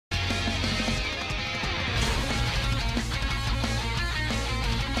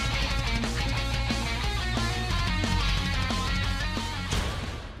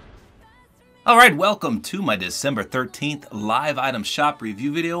Alright, welcome to my December 13th live item shop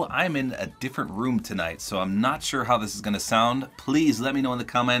review video. I'm in a different room tonight, so I'm not sure how this is going to sound. Please let me know in the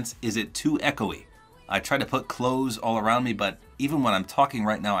comments, is it too echoey? I tried to put clothes all around me, but even when I'm talking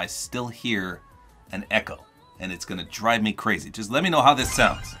right now, I still hear an echo, and it's going to drive me crazy. Just let me know how this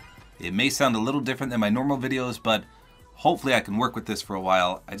sounds. It may sound a little different than my normal videos, but hopefully I can work with this for a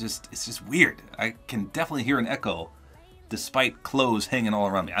while. It's just weird. I can definitely hear an echo despite clothes hanging all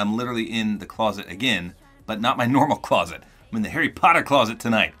around me. I'm literally in the closet again, but not my normal closet. I'm in the Harry Potter closet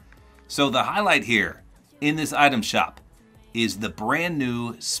tonight. So the highlight here in this item shop is the brand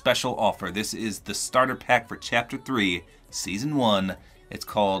new special offer. This is the starter pack for Chapter 3, Season 1. It's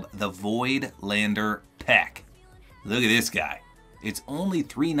called the Voidlander pack. Look at this guy. It's only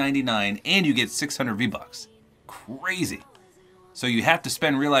 $3.99 and you get 600 V-Bucks. Crazy. So you have to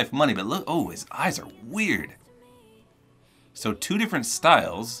spend real life money, but look, oh, his eyes are weird. So two different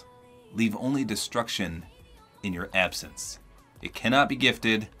styles leave only destruction in your absence. It cannot be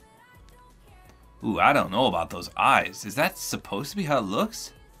gifted. Ooh, I don't know about those eyes. Is that supposed to be how it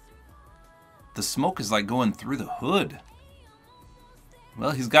looks? The smoke is like going through the hood.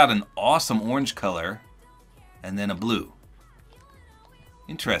 Well, he's got an awesome orange color and then a blue.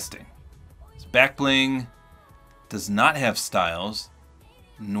 Interesting. His back bling does not have styles,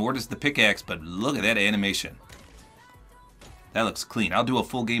 nor does the pickaxe, but look at that animation. That looks clean. I'll do a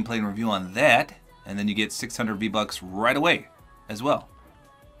full gameplay and review on that, and then you get 600 V-Bucks right away as well.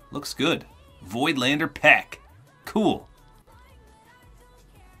 Looks good. Voidlander pack. Cool.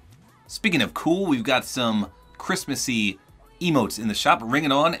 Speaking of cool, we've got some Christmassy emotes in the shop. Ring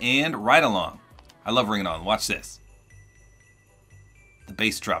It On and Ride Along. I love Ring It On. Watch this. The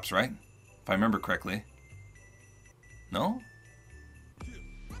bass drops, right? If I remember correctly. No?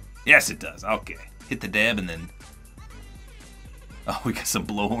 Yes, it does. Okay. Hit the dab and then... Oh, we got some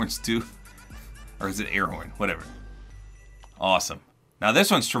blowhorns too. Or is it air horn? Whatever. Awesome. Now this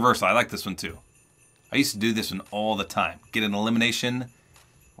one's traversal. I like this one too. I used to do this one all the time. Get an elimination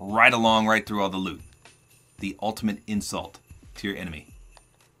right along, right through all the loot. The ultimate insult to your enemy.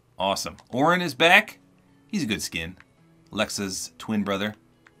 Awesome. Orin is back. He's a good skin. Lexa's twin brother.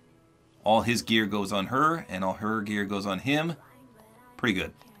 All his gear goes on her, and all her gear goes on him. Pretty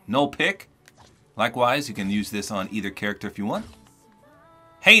good. No pick. Likewise, you can use this on either character if you want.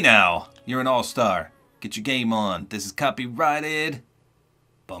 Hey now, you're an all-star. Get your game on. This is copyrighted.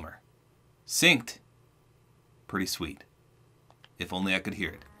 Bummer. Synced. Pretty sweet. If only I could hear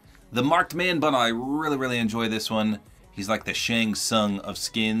it. The Marked Man bundle, I really enjoy this one. He's like the Shang Tsung of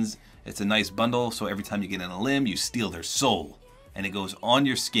skins. It's a nice bundle, so every time you get in a limb, you steal their soul. And it goes on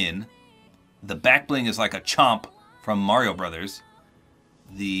your skin. The back bling is like a chomp from Mario Brothers.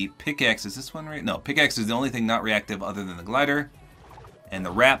 The pickaxe, is this one right? No, pickaxe is the only thing not reactive other than the glider. And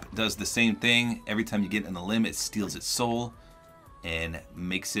the wrap does the same thing. Every time you get in a limb, it steals its soul and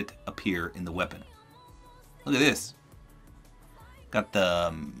makes it appear in the weapon. Look at this. Got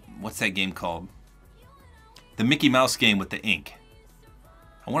the, what's that game called? The Mickey Mouse game with the ink.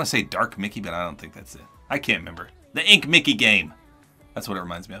 I want to say Dark Mickey, but I don't think that's it. I can't remember. The Ink Mickey game. That's what it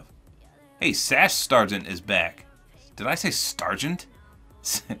reminds me of. Hey, Sash Sargent is back. Did I say Sargent?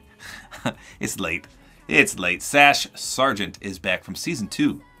 It's late. It's late. Sash Sargent is back from Season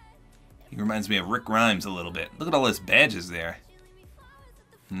 2. He reminds me of Rick Grimes a little bit. Look at all his badges there.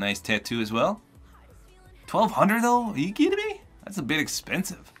 Nice tattoo as well. 1,200 though? Are you kidding me? That's a bit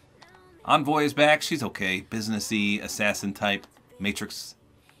expensive. Envoy is back. She's okay. Businessy, assassin type, Matrix.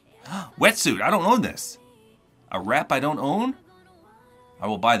 Wetsuit. I don't own this. A wrap I don't own? I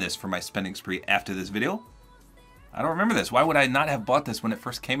will buy this for my spending spree after this video. I don't remember this. Why would I not have bought this when it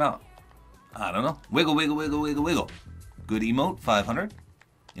first came out? I don't know. Wiggle, wiggle, wiggle, wiggle, wiggle. Good emote, 500.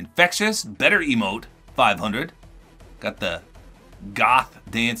 Infectious, better emote, 500. Got the goth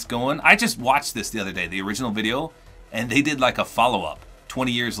dance going. I just watched this the other day, the original video, and they did like a follow-up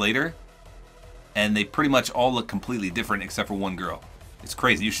 20 years later, and they pretty much all look completely different except for one girl. It's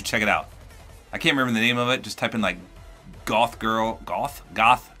crazy. You should check it out. I can't remember the name of it. Just type in like goth girl,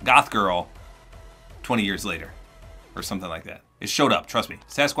 goth girl 20 years later. Or something like that. It showed up, trust me.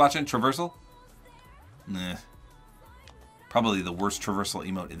 Sasquatchin, traversal? Nah. Probably the worst traversal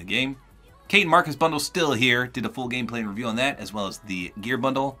emote in the game. Kate and Marcus bundle still here. Did a full gameplay and review on that, as well as the gear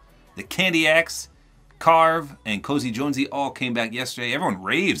bundle. The Candy Axe, Carve, and Cozy Jonesy all came back yesterday. Everyone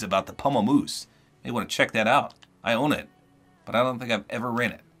raves about the Pummel Moose. May want to check that out. I own it, but I don't think I've ever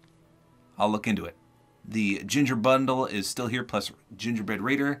ran it. I'll look into it. The Ginger bundle is still here, plus Gingerbread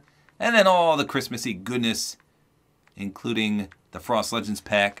Raider. And then all the Christmassy goodness, including the Frost Legends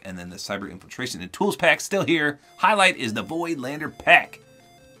pack and then the Cyber Infiltration and Tools pack still here. Highlight is the Voidlander pack.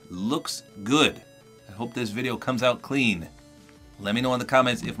 looks good. I hope this video comes out clean. Let me know in the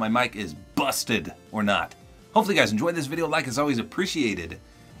comments if my mic is busted or not. Hopefully you guys enjoyed this video. Like is always appreciated.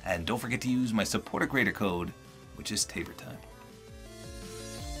 And don't forget to use my Support-A-Creator code, which is tabortime.